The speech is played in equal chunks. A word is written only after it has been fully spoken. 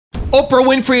Oprah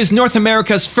Winfrey is North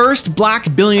America's first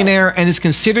black billionaire and is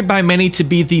considered by many to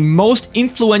be the most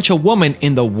influential woman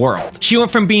in the world. She went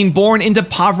from being born into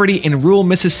poverty in rural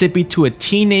Mississippi to a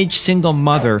teenage single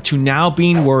mother to now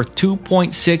being worth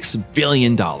 $2.6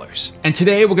 billion. And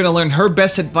today we're going to learn her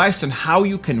best advice on how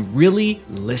you can really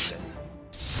listen.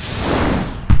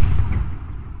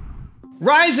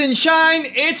 Rise and shine,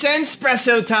 it's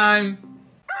Entspresso time.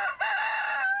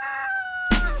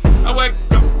 I wake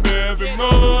up every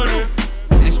morning.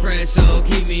 Espresso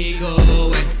keep me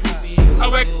going. I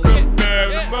wake up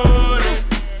every morning.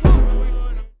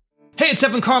 Hey, it's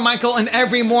Carmichael, and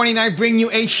every morning I bring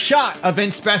you a shot of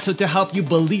Entspresso to help you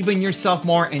believe in yourself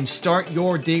more and start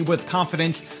your day with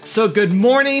confidence. So good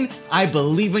morning, I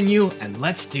believe in you, and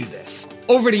let's do this.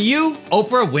 Over to you,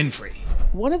 Oprah Winfrey.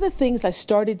 One of the things I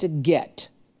started to get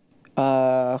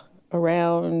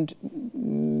around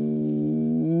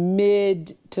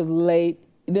mid to late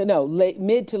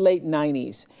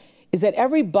 90s is that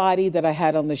everybody that I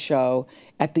had on the show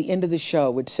at the end of the show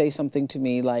would say something to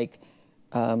me like,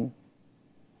 was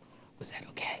that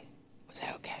okay? Was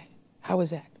that okay? How was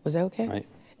that? Was that okay? Right.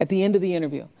 At the end of the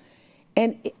interview.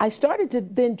 And I started to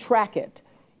then track it.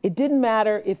 It didn't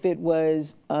matter if it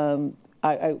was,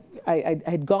 I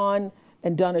had gone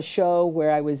and done a show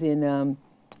where I was in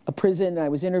a prison and I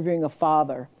was interviewing a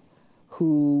father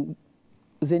who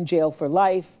was in jail for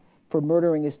life for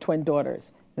murdering his twin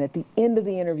daughters. And at the end of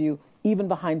the interview, even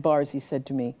behind bars, he said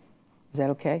to me, "Is that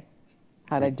okay?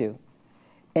 How'd I do?"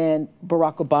 And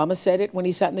Barack Obama said it when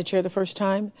he sat in the chair the first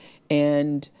time,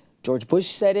 and George Bush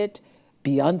said it,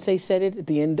 Beyonce said it at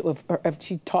the end of her,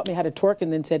 she taught me how to twerk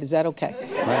and then said, "Is that okay?"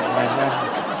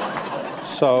 Right.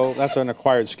 So that's an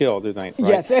acquired skill, do you think? Right?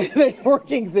 Yes, the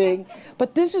working thing.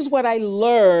 But this is what I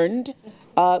learned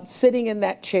sitting in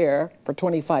that chair for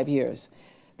 25 years,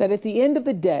 that at the end of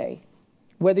the day,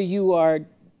 whether you are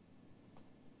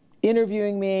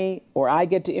interviewing me or I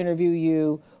get to interview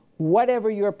you, whatever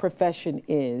your profession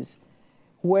is,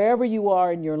 wherever you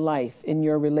are in your life, in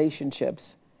your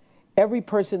relationships, every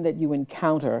person that you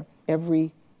encounter,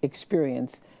 every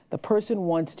experience, the person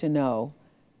wants to know,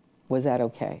 was that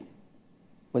okay?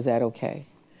 Was that okay?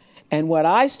 And what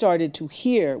I started to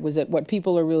hear was that what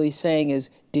people are really saying is,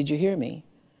 did you hear me?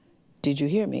 Did you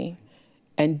hear me?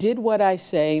 And did what I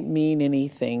say mean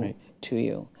anything to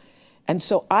you? And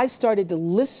so I started to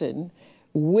listen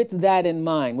with that in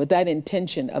mind, with that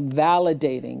intention of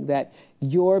validating that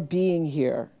you're being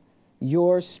here,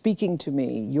 you're speaking to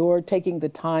me, you're taking the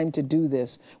time to do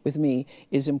this with me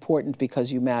is important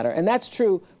because you matter. And that's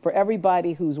true for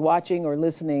everybody who's watching or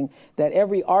listening, that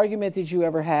every argument that you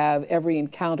ever have, every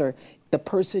encounter, the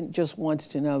person just wants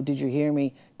to know, did you hear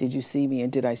me? Did you see me?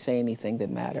 And did I say anything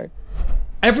that mattered?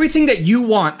 Everything that you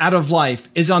want out of life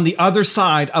is on the other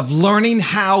side of learning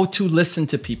how to listen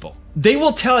to people. They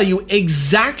will tell you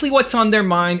exactly what's on their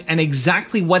mind and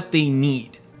exactly what they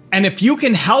need. And if you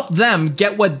can help them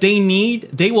get what they need,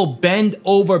 they will bend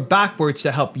over backwards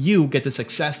to help you get the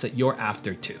success that you're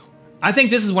after too. I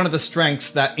think this is one of the strengths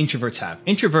that introverts have.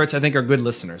 Introverts, I think, are good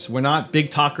listeners. We're not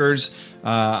big talkers.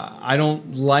 I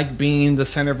don't like being the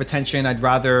center of attention. I'd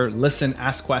rather listen,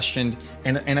 ask questions,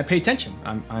 and I pay attention.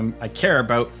 I care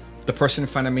about the person in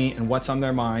front of me and what's on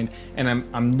their mind, and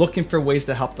I'm looking for ways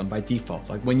to help them by default.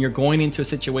 Like when you're going into a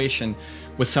situation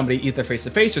with somebody either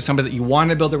face-to-face or somebody that you want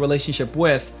to build a relationship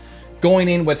with, going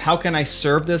in with how can I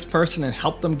serve this person and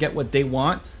help them get what they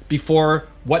want before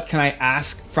what can I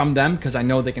ask from them because I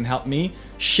know they can help me,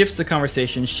 shifts the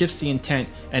conversation, shifts the intent,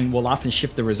 and will often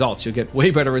shift the results. You'll get way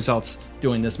better results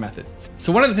doing this method.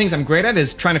 So one of the things I'm great at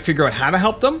is trying to figure out how to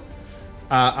help them.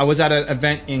 I was at an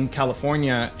event in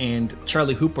California, and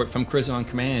Charlie Houpert from Charisma on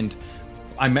Command,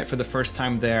 I met for the first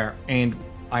time there, and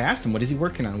I asked him, what is he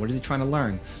working on? What is he trying to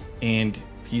learn? And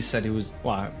he said he was,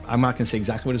 well, I'm not gonna say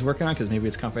exactly what he's working on because maybe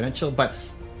it's confidential, but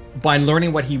by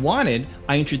learning what he wanted,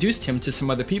 I introduced him to some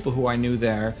other people who I knew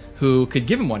there who could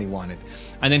give him what he wanted.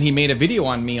 And then he made a video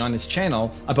on me on his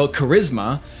channel about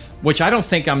charisma, which I don't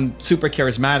think I'm super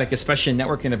charismatic, especially in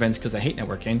networking events because I hate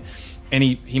networking. And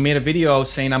he made a video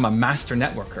saying I'm a master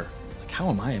networker. Like, how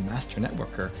am I a master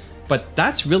networker? But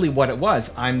that's really what it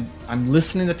was. I'm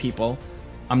listening to people.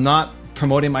 I'm not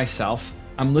promoting myself.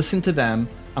 I'm listening to them.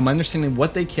 I'm understanding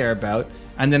what they care about.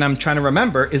 And then I'm trying to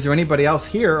remember, is there anybody else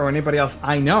here or anybody else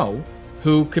I know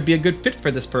who could be a good fit for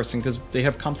this person because they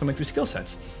have complementary skill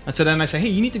sets. And so then I say, hey,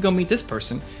 you need to go meet this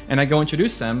person. And I go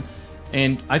introduce them.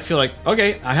 And I feel like,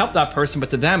 okay, I helped that person, but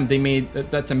to them, they made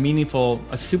that's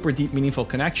a super deep, meaningful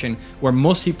connection where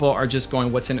most people are just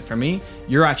going, what's in it for me?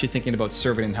 You're actually thinking about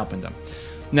serving and helping them.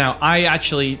 Now, I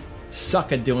actually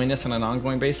suck at doing this on an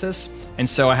ongoing basis. And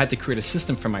so I had to create a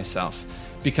system for myself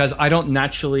because I don't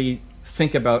naturally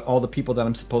think about all the people that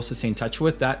I'm supposed to stay in touch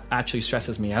with. That actually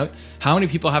stresses me out. How many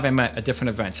people have I met at different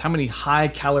events? How many high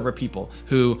caliber people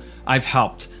who I've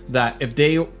helped that if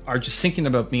they are just thinking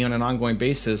about me on an ongoing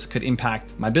basis could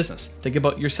impact my business? Think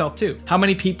about yourself too. How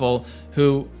many people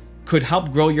who could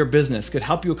help grow your business, could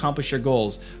help you accomplish your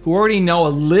goals, who already know a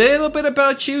little bit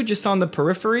about you just on the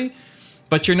periphery,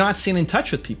 but you're not staying in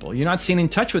touch with people. You're not staying in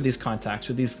touch with these contacts,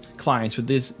 with these clients, with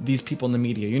these people in the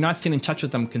media. You're not staying in touch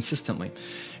with them consistently.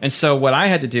 And so what I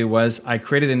had to do was I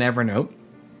created an Evernote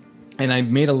and I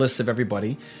made a list of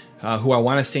everybody who I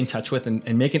want to stay in touch with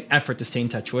and make an effort to stay in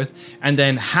touch with, and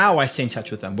then how I stay in touch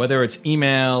with them, whether it's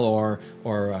email or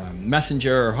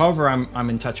Messenger or however I'm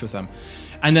in touch with them.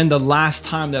 And then the last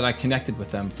time that I connected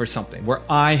with them for something, where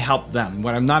I helped them,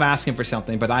 when I'm not asking for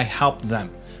something, but I helped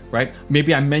them. Right?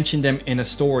 Maybe I mentioned them in a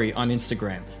story on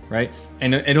Instagram, right?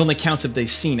 And it only counts if they've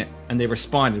seen it and they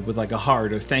responded with like a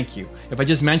heart or thank you. If I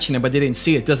just mention it but they didn't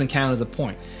see it, it doesn't count as a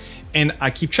point. And I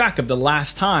keep track of the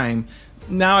last time.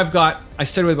 Now I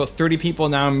started with about 30 people,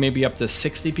 now I'm maybe up to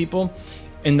 60 people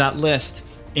in that list.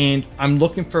 And I'm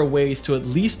looking for ways to at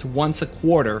least once a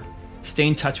quarter stay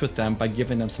in touch with them by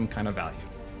giving them some kind of value.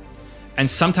 And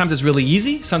sometimes it's really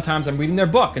easy. Sometimes I'm reading their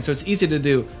book, and so it's easy to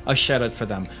do a shout out for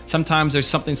them. Sometimes there's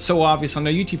something so obvious on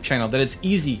their YouTube channel that it's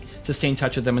easy to stay in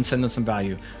touch with them and send them some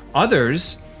value.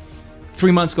 Others,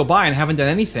 3 months go by and haven't done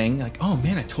anything, like, oh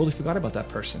man, I totally forgot about that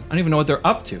person. I don't even know what they're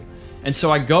up to. And so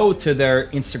I go to their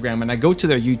Instagram and I go to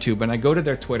their YouTube and I go to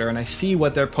their Twitter and I see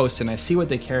what they're posting, I see what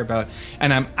they care about,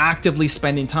 and I'm actively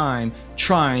spending time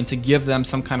trying to give them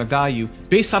some kind of value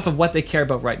based off of what they care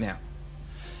about right now.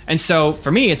 And so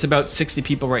for me, it's about 60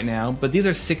 people right now, but these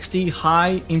are 60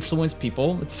 high influence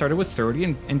people. It started with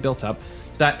 30 and built up,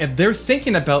 that if they're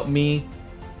thinking about me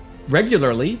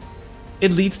regularly,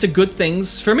 it leads to good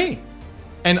things for me.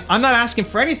 And I'm not asking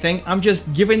for anything. I'm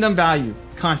just giving them value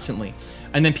constantly.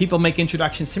 And then people make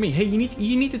introductions to me. Hey,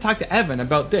 you need to talk to Evan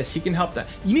about this. He can help that.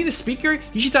 You need a speaker?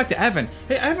 You should talk to Evan.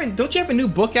 Hey, Evan, don't you have a new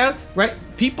book out? Right?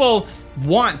 People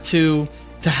want to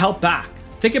help back.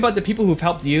 Think about the people who've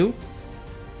helped you.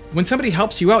 When somebody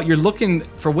helps you out, you're looking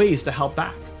for ways to help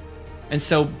back. And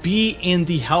so be in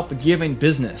the help giving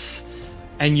business.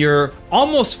 And you're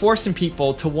almost forcing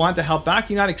people to want to help back.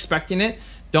 You're not expecting it.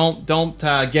 Don't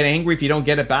get angry if you don't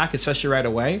get it back, especially right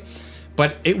away.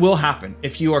 But it will happen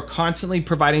if you are constantly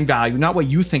providing value, not what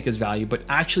you think is value, but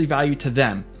actually value to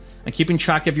them, and keeping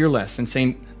track of your list and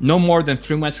saying no more than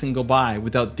 3 months can go by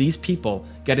without these people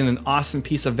getting an awesome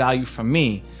piece of value from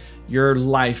me. Your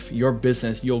life, your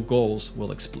business, your goals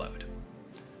will explode.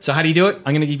 So how do you do it?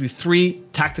 I'm gonna give you 3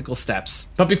 tactical steps.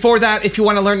 But before that, if you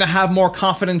wanna learn to have more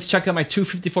confidence, check out my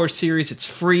 254 series. It's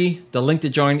free. The link to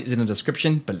join is in the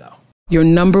description below. Your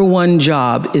number one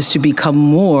job is to become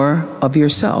more of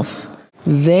yourself.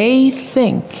 They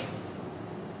think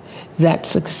that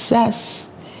success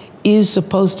is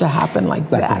supposed to happen like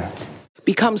that.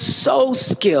 Become so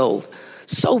skilled,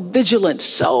 so vigilant,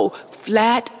 so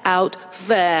flat out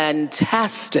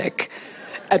fantastic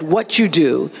at what you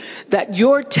do that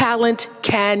your talent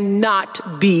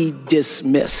cannot be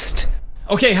dismissed.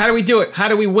 Okay, how do we do it? How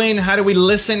do we win? How do we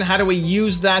listen? How do we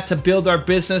use that to build our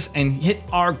business and hit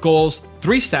our goals?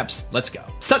 3 steps, let's go.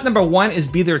 Step number 1 is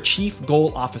be their chief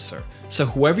goal officer. So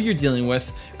whoever you're dealing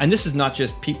with, and this is not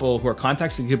just people who are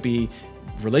contacts, it could be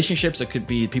relationships, it could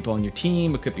be people on your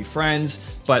team, it could be friends,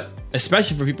 but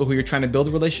especially for people who you're trying to build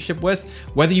a relationship with,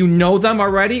 whether you know them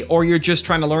already or you're just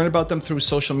trying to learn about them through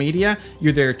social media,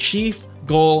 you're their chief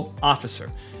goal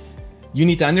officer. You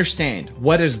need to understand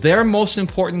what is their most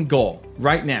important goal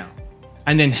right now,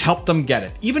 and then help them get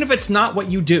it, even if it's not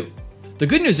what you do. The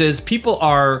good news is people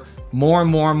are more and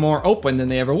more open than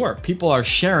they ever were. People are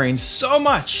sharing so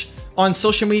much on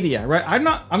social media, right? I'm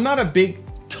not a big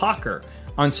talker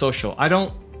on social. I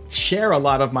don't share a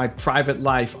lot of my private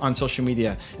life on social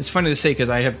media. It's funny to say because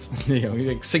I have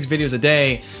like 6 videos a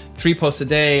day, 3 posts a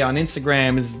day on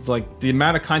Instagram. Is like the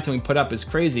amount of content we put up is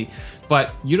crazy,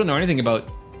 but you don't know anything about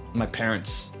my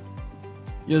parents.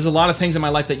 There's a lot of things in my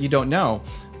life that you don't know.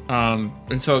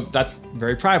 And so that's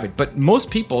very private, but most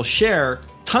people share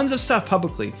tons of stuff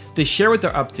publicly. They share what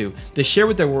they're up to. They share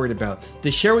what they're worried about.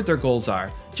 They share what their goals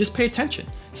are. Just pay attention.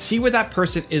 See where that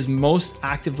person is most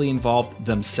actively involved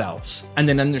themselves, and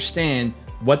then understand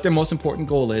what their most important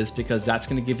goal is, because that's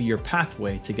going to give you your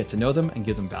pathway to get to know them and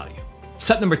give them value.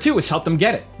 Step number 2 is help them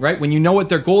get it, right? When you know what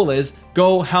their goal is,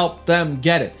 go help them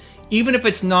get it, even if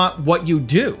it's not what you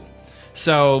do.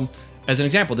 So as an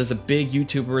example, there's a big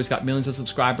YouTuber who's got millions of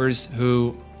subscribers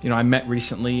who I met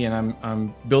recently and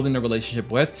I'm building a relationship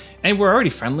with, and we're already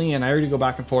friendly and I already go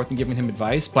back and forth and giving him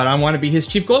advice, but I want to be his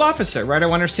chief goal officer, right? I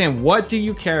want to understand, what do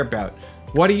you care about?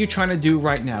 What are you trying to do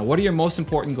right now? What are your most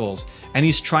important goals? And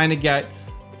he's trying to get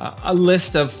a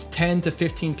list of 10 to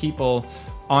 15 people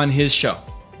on his show,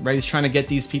 right? He's trying to get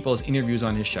these people as interviews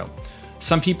on his show.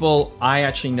 Some people I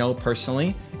actually know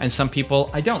personally, and some people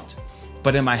I don't.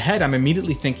 But in my head, I'm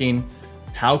immediately thinking,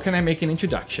 how can I make an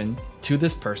introduction to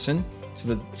this person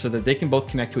so that they can both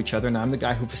connect to each other? And I'm the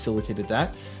guy who facilitated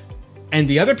that. And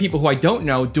the other people who I don't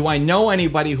know, do I know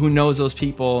anybody who knows those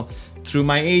people through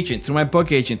my agent, through my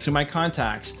book agent, through my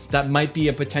contacts, that might be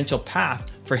a potential path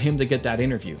for him to get that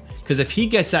interview? Because if he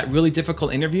gets that really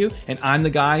difficult interview and I'm the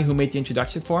guy who made the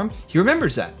introduction for him, he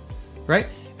remembers that, right?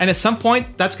 And at some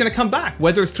point, that's gonna come back,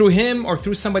 whether through him or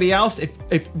through somebody else.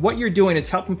 If what you're doing is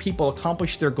helping people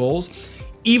accomplish their goals,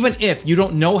 even if you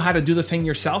don't know how to do the thing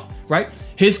yourself, right?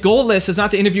 His goal list is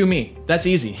not to interview me. That's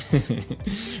easy,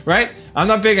 right? I'm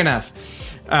not big enough.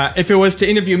 If it was to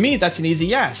interview me, that's an easy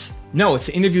yes. No, it's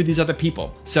to interview these other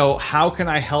people. So how can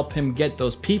I help him get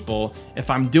those people? If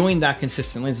I'm doing that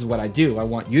consistently, this is what I do. I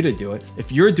want you to do it.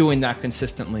 If you're doing that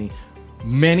consistently,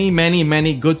 many, many,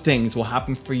 many good things will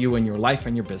happen for you in your life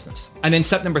and your business. And then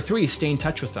step number 3, stay in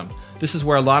touch with them. This is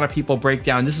where a lot of people break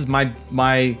down. This is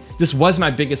this was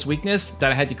my biggest weakness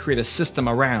that I had to create a system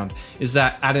around, is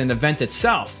that at an event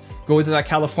itself, go to that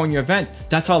California event,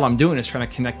 that's all I'm doing is trying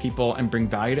to connect people and bring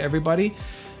value to everybody.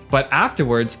 But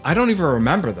afterwards, I don't even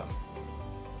remember them.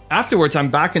 Afterwards, I'm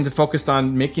back into focused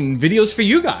on making videos for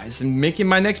you guys and making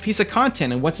my next piece of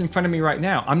content and what's in front of me right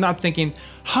now. I'm not thinking,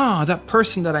 that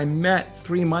person that I met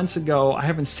 3 months ago, I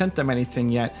haven't sent them anything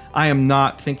yet. I am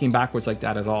not thinking backwards like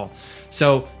that at all.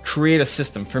 So create a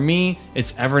system. For me,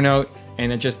 it's Evernote,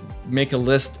 and just make a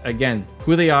list, again,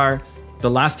 who they are,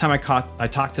 the last time I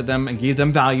talked to them and gave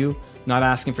them value, not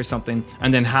asking for something,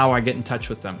 and then how I get in touch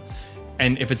with them.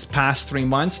 And if it's past 3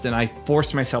 months, then I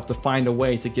force myself to find a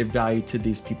way to give value to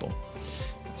these people.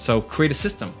 So create a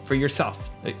system for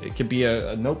yourself. It could be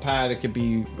a notepad, it could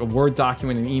be a Word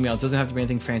document, an email. It doesn't have to be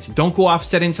anything fancy. Don't go off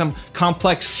setting some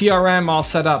complex CRM all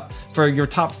set up for your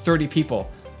top 30 people,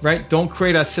 right? Don't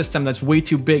create a system that's way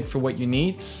too big for what you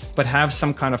need, but have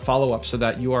some kind of follow-up so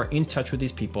that you are in touch with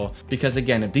these people. Because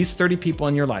again, if these 30 people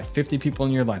in your life, 50 people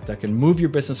in your life that can move your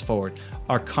business forward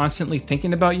are constantly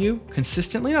thinking about you,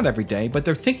 consistently, not every day, but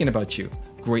they're thinking about you,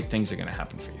 great things are gonna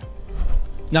happen for you.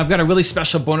 Now I've got a really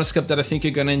special bonus clip that I think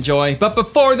you're gonna enjoy. But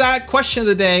before that, question of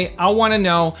the day, I wanna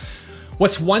know,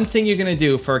 what's one thing you're gonna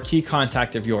do for a key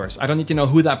contact of yours? I don't need to know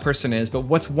who that person is, but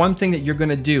what's one thing that you're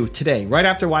gonna do today, right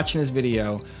after watching this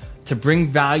video, to bring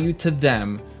value to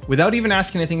them without even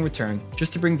asking anything in return,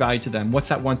 just to bring value to them? What's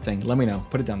that one thing? Let me know.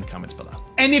 Put it down in the comments below.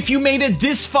 And if you made it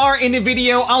this far in the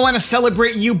video, I want to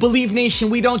celebrate you. Believe Nation,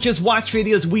 we don't just watch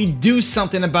videos, we do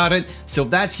something about it. So if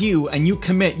that's you and you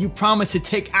commit, you promise to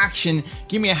take action,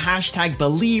 give me a hashtag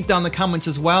Believe down the comments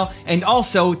as well. And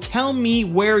also tell me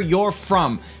where you're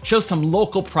from. Show some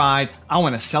local pride. I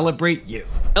want to celebrate you.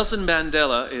 Nelson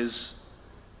Mandela is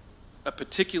a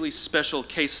particularly special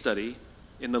case study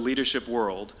in the leadership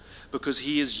world because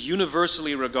he is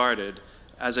universally regarded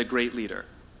as a great leader.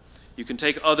 You can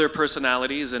take other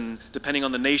personalities, and depending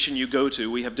on the nation you go to,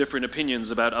 we have different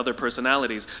opinions about other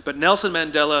personalities. But Nelson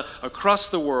Mandela, across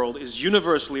the world, is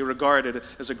universally regarded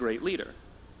as a great leader.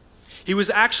 He was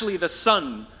actually the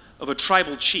son of a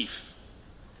tribal chief.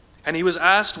 And he was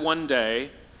asked one day,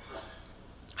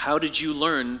 how did you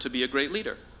learn to be a great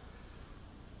leader?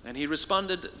 And he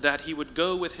responded that he would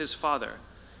go with his father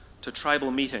to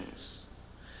tribal meetings.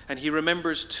 And he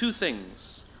remembers 2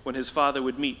 things when his father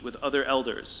would meet with other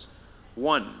elders.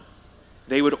 1,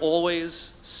 they would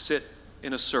always sit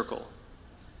in a circle.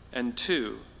 And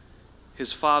 2,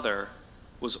 his father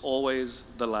was always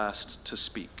the last to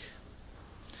speak.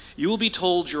 You will be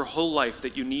told your whole life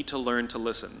that you need to learn to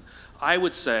listen. I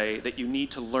would say that you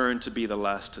need to learn to be the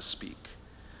last to speak.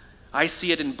 I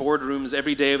see it in boardrooms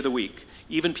every day of the week.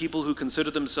 Even people who consider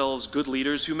themselves good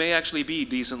leaders, who may actually be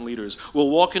decent leaders, will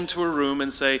walk into a room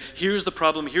and say, here's the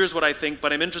problem, here's what I think,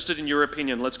 but I'm interested in your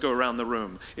opinion, let's go around the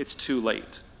room. It's too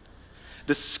late.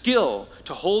 The skill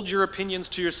to hold your opinions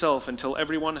to yourself until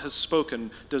everyone has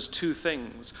spoken does 2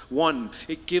 things. 1,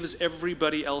 it gives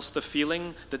everybody else the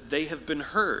feeling that they have been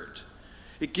heard.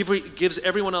 It gives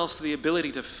everyone else the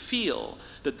ability to feel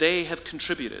that they have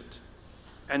contributed.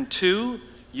 And 2,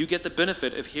 you get the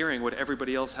benefit of hearing what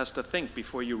everybody else has to think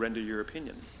before you render your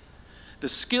opinion. The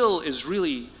skill is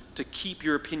really to keep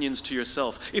your opinions to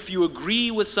yourself. If you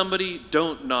agree with somebody,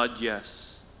 don't nod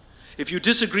yes. If you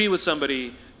disagree with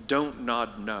somebody, don't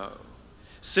nod no.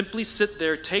 Simply sit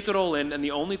there, take it all in, and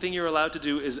the only thing you're allowed to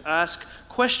do is ask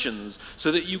questions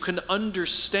so that you can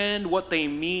understand what they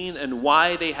mean and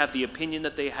why they have the opinion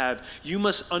that they have. You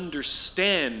must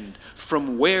understand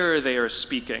from where they are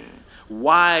speaking,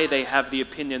 why they have the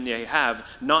opinion they have,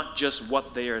 not just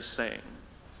what they are saying.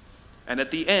 And at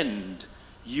the end,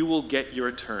 you will get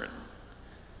your turn.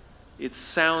 It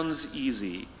sounds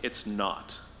easy, it's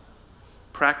not.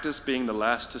 Practice being the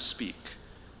last to speak.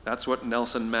 That's what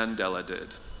Nelson Mandela did.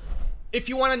 If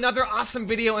you want another awesome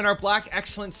video in our Black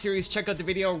Excellence series, check out the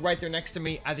video right there next to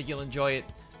me. I think you'll enjoy it.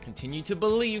 Continue to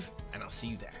believe, and I'll see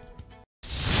you there.